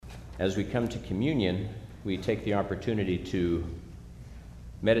As we come to communion, we take the opportunity to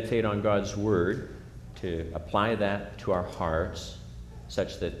meditate on God's Word, to apply that to our hearts,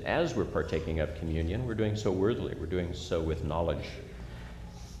 such that as we're partaking of communion, we're doing so worthily, we're doing so with knowledge.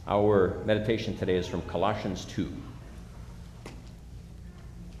 Our meditation today is from Colossians 2.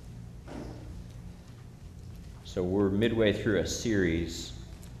 So we're midway through a series.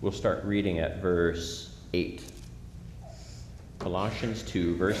 We'll start reading at verse 8. Colossians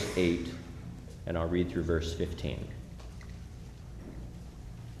 2, verse 8, and I'll read through verse 15.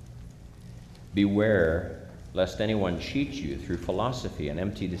 Beware lest anyone cheat you through philosophy and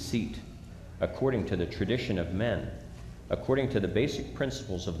empty deceit, according to the tradition of men, according to the basic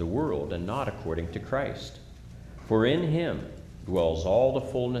principles of the world, and not according to Christ. For in him dwells all the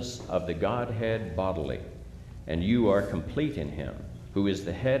fullness of the Godhead bodily, and you are complete in him, who is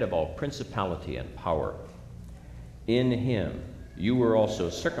the head of all principality and power. In him you were also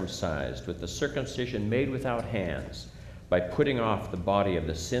circumcised with the circumcision made without hands, by putting off the body of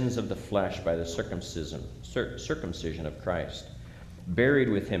the sins of the flesh by the circumcision of Christ, buried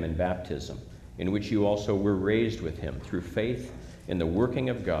with him in baptism, in which you also were raised with him through faith in the working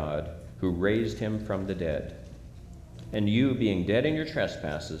of God, who raised him from the dead. And you, being dead in your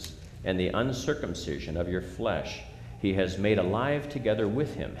trespasses and the uncircumcision of your flesh, he has made alive together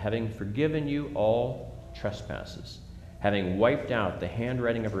with him, having forgiven you all trespasses, having wiped out the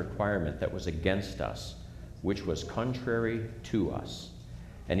handwriting of requirement that was against us, which was contrary to us.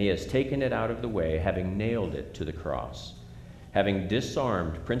 And he has taken it out of the way, having nailed it to the cross. Having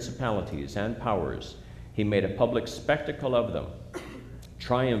disarmed principalities and powers, he made a public spectacle of them,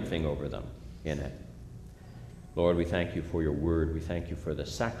 triumphing over them in it. Lord, we thank you for your word. We thank you for the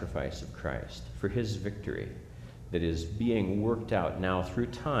sacrifice of Christ, for his victory that is being worked out now through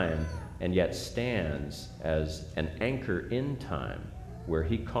time, and yet stands as an anchor in time, where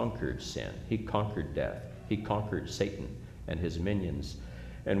he conquered sin, he conquered death, he conquered Satan and his minions.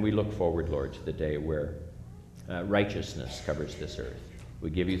 And we look forward, Lord, to the day where righteousness covers this earth. We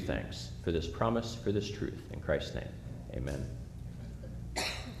give you thanks for this promise, for this truth. In Christ's name, amen.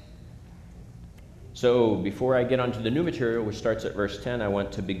 So before I get onto the new material, which starts at verse 10, I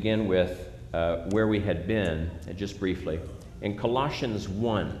want to begin with where we had been, just briefly. In Colossians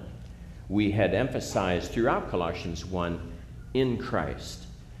 1, we had emphasized throughout Colossians 1, in Christ,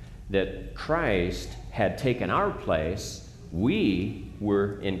 that Christ had taken our place, we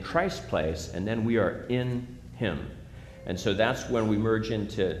were in Christ's place, and then we are in him. And so that's when we merge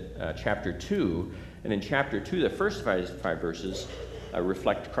into chapter 2. And in chapter 2, the first five verses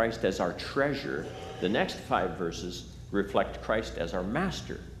reflect Christ as our treasure. The next 5 verses reflect Christ as our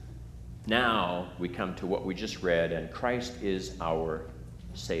master. Now we come to what we just read, and Christ is our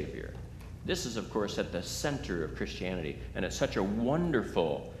Savior. This is, of course, at the center of Christianity, and it's such a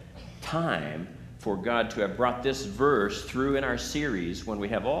wonderful time for God to have brought this verse through in our series when we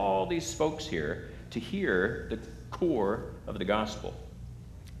have all these folks here to hear the core of the gospel,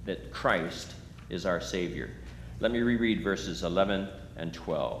 that Christ is our Savior. Let me reread verses 11 and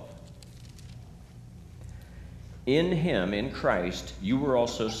 12. In him, in Christ, you were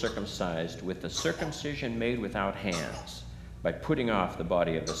also circumcised with the circumcision made without hands, by putting off the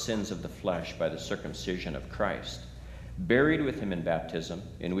body of the sins of the flesh by the circumcision of Christ, buried with him in baptism,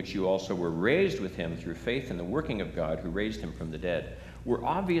 in which you also were raised with him through faith in the working of God who raised him from the dead. We're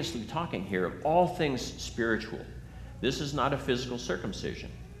obviously talking here of all things spiritual. This is not a physical circumcision.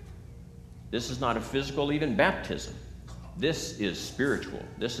 This is not a physical even baptism. This is spiritual.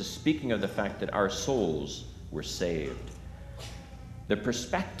 This is speaking of the fact that our souls were saved. The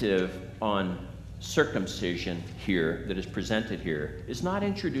perspective on circumcision here that is presented here is not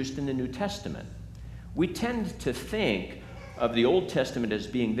introduced in the New Testament. We tend to think of the Old Testament as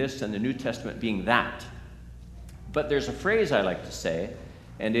being this and the New Testament being that. But there's a phrase I like to say,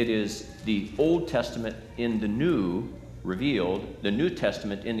 and it is the Old Testament in the New revealed, the New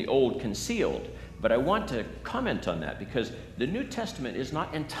Testament in the Old concealed. But I want to comment on that because the New Testament is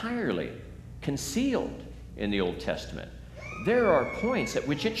not entirely concealed in the Old Testament. There are points at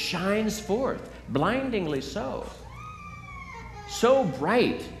which it shines forth, blindingly so. So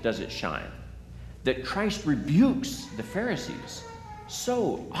bright does it shine that Christ rebukes the Pharisees,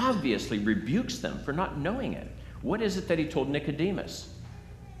 so obviously rebukes them for not knowing it. What is it that he told Nicodemus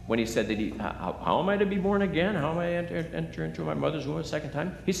when he said that how am I to be born again? How am I to enter into my mother's womb a second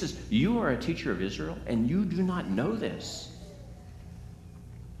time? He says, you are a teacher of Israel and you do not know this.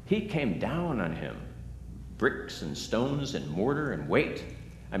 He came down on him, bricks and stones and mortar and weight.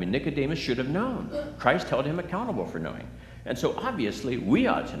 I mean, Nicodemus should have known. Christ held him accountable for knowing. And so obviously we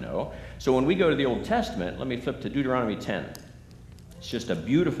ought to know. So when we go to the Old Testament, let me flip to Deuteronomy 10. It's just a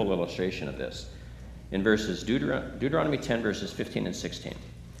beautiful illustration of this. In verses Deuteronomy 10, verses 15 and 16.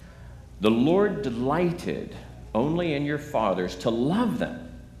 The Lord delighted only in your fathers to love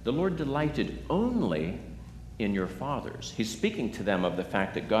them. The Lord delighted only in your fathers. He's speaking to them of the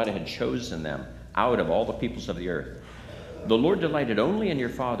fact that God had chosen them out of all the peoples of the earth. The Lord delighted only in your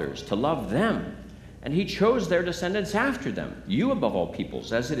fathers to love them, and he chose their descendants after them, you above all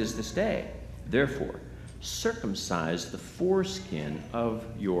peoples, as it is this day. Therefore, circumcise the foreskin of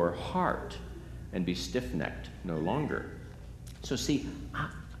your heart, and be stiff-necked no longer. So see,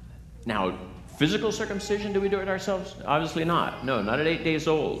 now, physical circumcision, do we do it ourselves? Obviously not. No, not at 8 days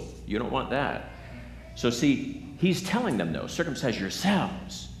old. You don't want that. So see, he's telling them, though, circumcise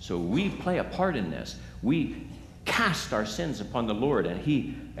yourselves. So we play a part in this. We cast our sins upon the Lord, and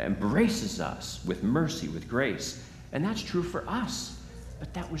he embraces us with mercy, with grace. And that's true for us.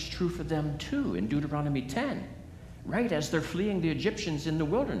 But that was true for them, too, in Deuteronomy 10. Right as they're fleeing the Egyptians in the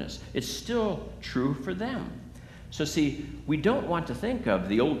wilderness. It's still true for them. So see, we don't want to think of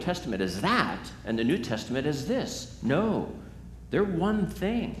the Old Testament as that and the New Testament as this. No, they're one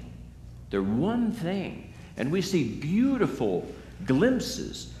thing. They're one thing. And we see beautiful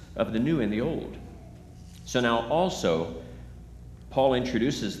glimpses of the new and the old. So now also, Paul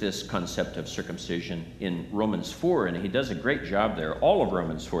introduces this concept of circumcision in Romans 4, and he does a great job there. All of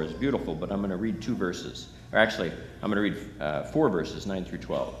Romans 4 is beautiful, but I'm going to read 2 verses. Or actually, I'm going to read 4 verses, 9 through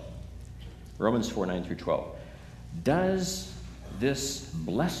 12. Romans 4, 9 through 12. Does this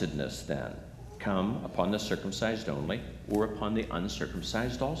blessedness then come upon the circumcised only, or upon the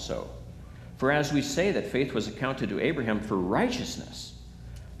uncircumcised also? For as we say that faith was accounted to Abraham for righteousness,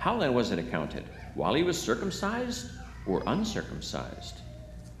 how then was it accounted? While he was circumcised or uncircumcised?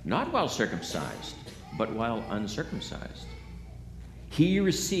 Not while circumcised, but while uncircumcised. He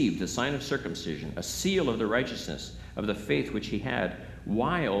received the sign of circumcision, a seal of the righteousness of the faith which he had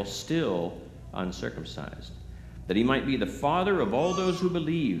while still uncircumcised, that he might be the father of all those who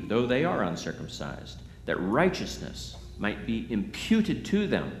believe, though they are uncircumcised, that righteousness might be imputed to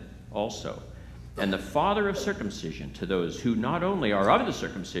them also, and the father of circumcision to those who not only are of the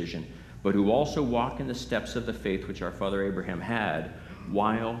circumcision, but who also walk in the steps of the faith which our father Abraham had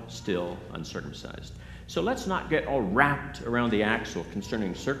while still uncircumcised. So let's not get all wrapped around the axle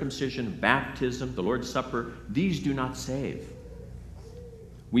concerning circumcision, baptism, the Lord's Supper. These do not save.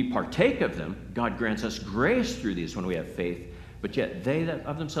 We partake of them. God grants us grace through these when we have faith, but yet they that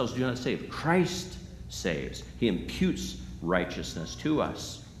of themselves do not save. Christ saves. He imputes righteousness to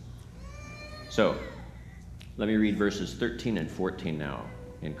us. So let me read verses 13 and 14 now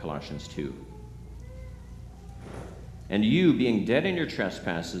in Colossians 2. And you, being dead in your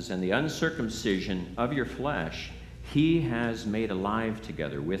trespasses and the uncircumcision of your flesh, he has made alive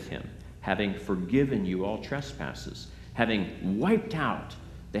together with him, having forgiven you all trespasses, having wiped out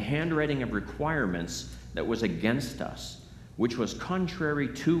the handwriting of requirements that was against us, which was contrary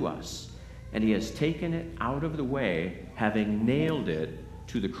to us, and he has taken it out of the way, having nailed it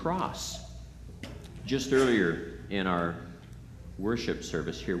to the cross. Just earlier in our worship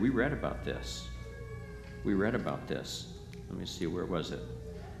service here, we read about this. We read about this. Let me see, where was it?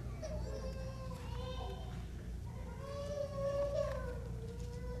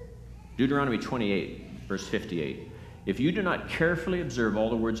 Deuteronomy 28, verse 58. If you do not carefully observe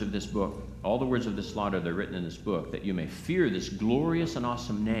all the words of this book, all the words of this law that are written in this book, that you may fear this glorious and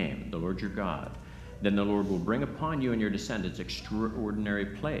awesome name, the Lord your God, then the Lord will bring upon you and your descendants extraordinary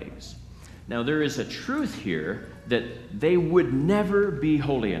plagues. Now there is a truth here that they would never be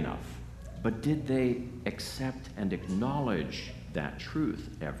holy enough. But did they accept and acknowledge that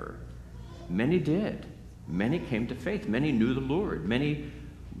truth ever? Many did. Many came to faith. Many knew the Lord. Many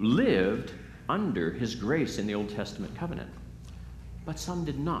lived under his grace in the Old Testament covenant. But some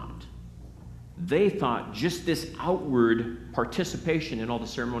did not. They thought just this outward participation in all the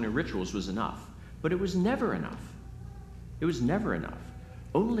ceremonial rituals was enough. But it was never enough. It was never enough.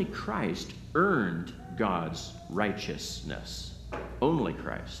 Only Christ earned God's righteousness. Only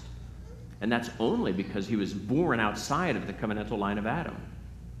Christ. And that's only because he was born outside of the covenantal line of Adam.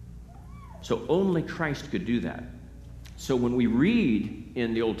 So only Christ could do that. So when we read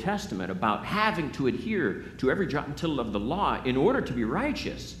in the Old Testament about having to adhere to every jot and tittle of the law in order to be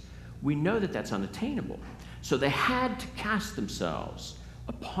righteous, we know that that's unattainable. So they had to cast themselves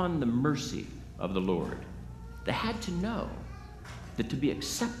upon the mercy of the Lord. They had to know that to be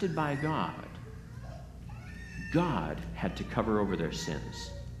accepted by God, God had to cover over their sins.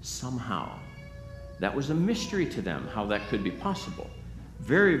 Somehow. That was a mystery to them, how that could be possible.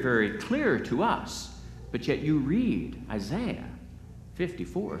 Very, very clear to us. But yet you read Isaiah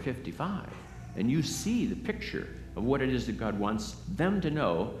 54, 55, and you see the picture of what it is that God wants them to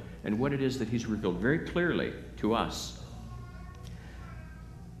know and what it is that he's revealed very clearly to us.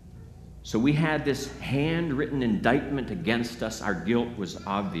 So we had this handwritten indictment against us. Our guilt was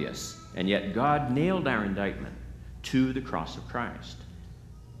obvious. And yet God nailed our indictment to the cross of Christ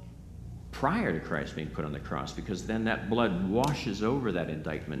prior to Christ being put on the cross, because then that blood washes over that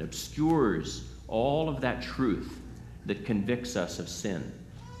indictment, obscures all of that truth that convicts us of sin,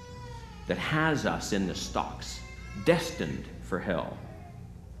 that has us in the stocks, destined for hell.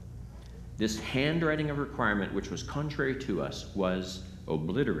 This handwriting of requirement, which was contrary to us, was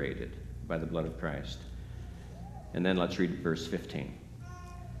obliterated by the blood of Christ. And then let's read verse 15.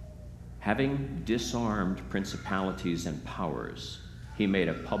 Having disarmed principalities and powers, he made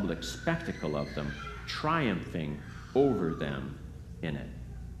a public spectacle of them, triumphing over them in it.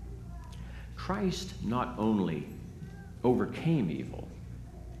 Christ not only overcame evil,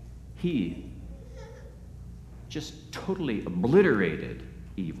 he just totally obliterated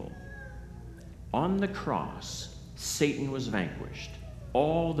evil. On the cross, Satan was vanquished.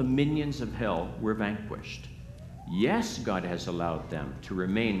 All the minions of hell were vanquished. Yes, God has allowed them to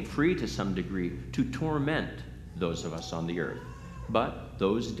remain free to some degree to torment those of us on the earth, but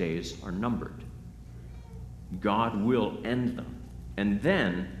those days are numbered. God will end them, and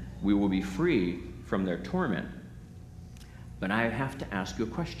then we will be free from their torment. But I have to ask you a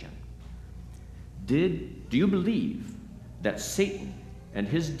question. Do you believe that Satan and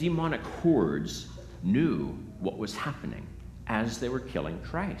his demonic hordes knew what was happening as they were killing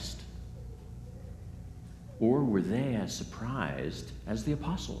Christ? Or were they as surprised as the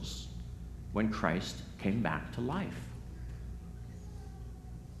apostles when Christ came back to life?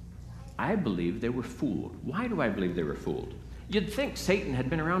 I believe they were fooled. Why do I believe they were fooled? You'd think Satan had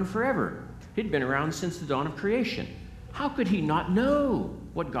been around forever. He'd been around since the dawn of creation. How could he not know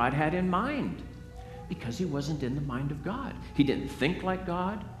what God had in mind? Because he wasn't in the mind of God. He didn't think like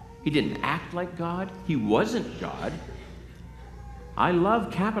God. He didn't act like God. He wasn't God. I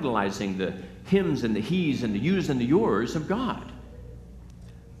love capitalizing the hims and the he's and the you's and the yours of God.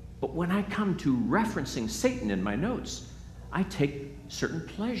 But when I come to referencing Satan in my notes, I take certain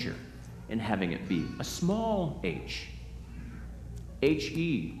pleasure in having it be a small h.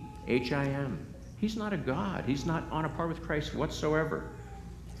 H-E-H-I-M. He's not a God. He's not on a par with Christ whatsoever.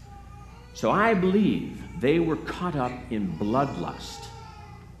 So I believe they were caught up in bloodlust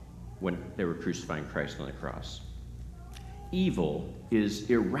when they were crucifying Christ on the cross. Evil is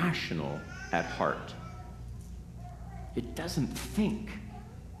irrational at heart. It doesn't think.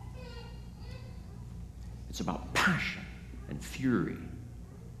 It's about passion and fury,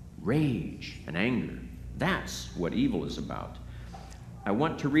 rage and anger. That's what evil is about. I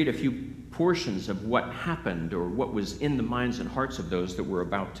want to read a few portions of what happened or what was in the minds and hearts of those that were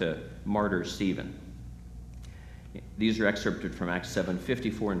about to martyr Stephen. These are excerpted from Acts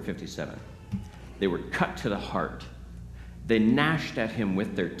 7:54 and 57. They were cut to the heart. They gnashed at him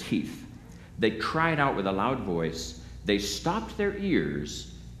with their teeth. They cried out with a loud voice. They stopped their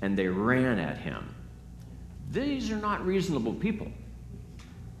ears and they ran at him. These are not reasonable people.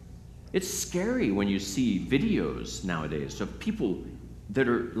 It's scary when you see videos nowadays of people that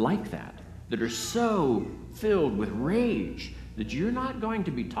are like that are so filled with rage that you're not going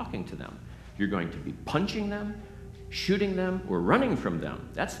to be talking to them. You're going to be punching them, shooting them, or running from them.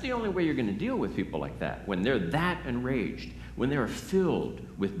 That's the only way you're going to deal with people like that, when they're that enraged, when they're filled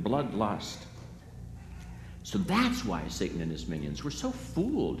with bloodlust. So that's why Satan and his minions were so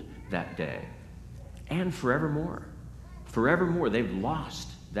fooled that day, and forevermore. Forevermore, they've lost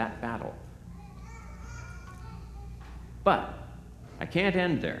that battle. But I can't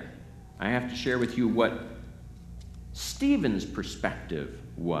end there. I have to share with you what Stephen's perspective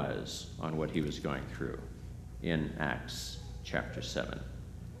was on what he was going through in Acts chapter 7,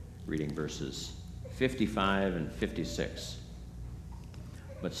 reading verses 55 and 56.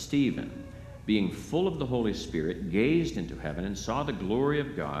 But Stephen, being full of the Holy Spirit, gazed into heaven and saw the glory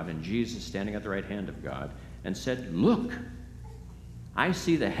of God and Jesus standing at the right hand of God, and said, "Look, I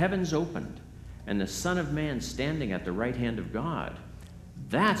see the heavens opened and the Son of Man standing at the right hand of God."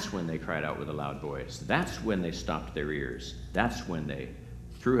 That's when they cried out with a loud voice. That's when they stopped their ears. That's when they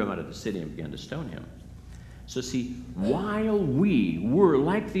threw him out of the city and began to stone him. So see, while we were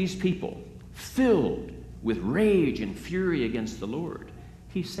like these people, filled with rage and fury against the Lord,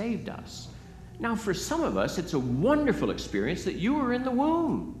 he saved us. Now, for some of us, it's a wonderful experience that you were in the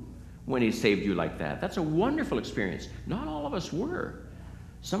womb when he saved you like that. That's a wonderful experience. Not all of us were.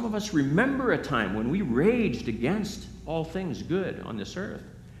 Some of us remember a time when we raged against all things good on this earth,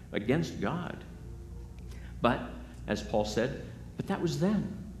 against God. But, as Paul said, but that was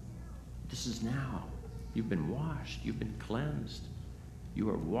then. This is now. You've been washed. You've been cleansed. You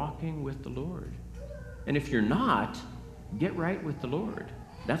are walking with the Lord. And if you're not, get right with the Lord.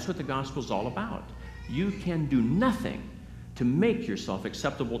 That's what the gospel's all about. You can do nothing to make yourself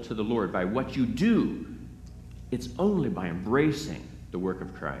acceptable to the Lord by what you do. It's only by embracing the work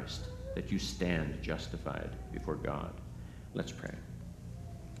of Christ that you stand justified before God. Let's pray.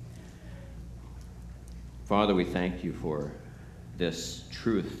 Father, we thank you for this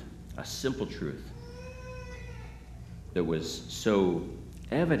truth, a simple truth that was so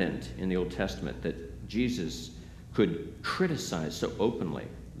evident in the Old Testament that Jesus could criticize so openly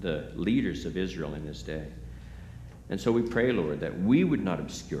the leaders of Israel in his day. And so we pray, Lord, that we would not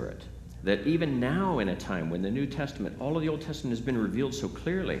obscure it, that even now in a time when the New Testament, all of the Old Testament has been revealed so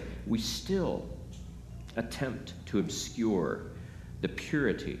clearly, we still attempt to obscure the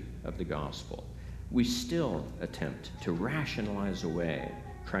purity of the gospel. We still attempt to rationalize away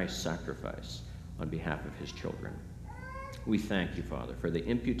Christ's sacrifice on behalf of his children. We thank you, Father, for the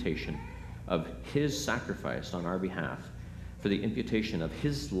imputation of his sacrifice on our behalf, for the imputation of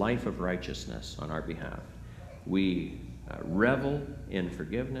his life of righteousness on our behalf. We revel in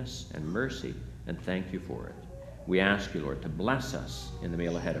forgiveness and mercy and thank you for it. We ask you, Lord, to bless us in the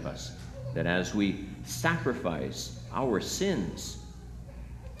meal ahead of us, that as we sacrifice our sins,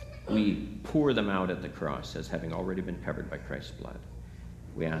 we pour them out at the cross as having already been covered by Christ's blood.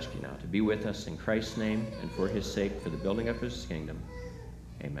 We ask you now to be with us in Christ's name and for his sake, for the building up of his kingdom.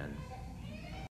 Amen.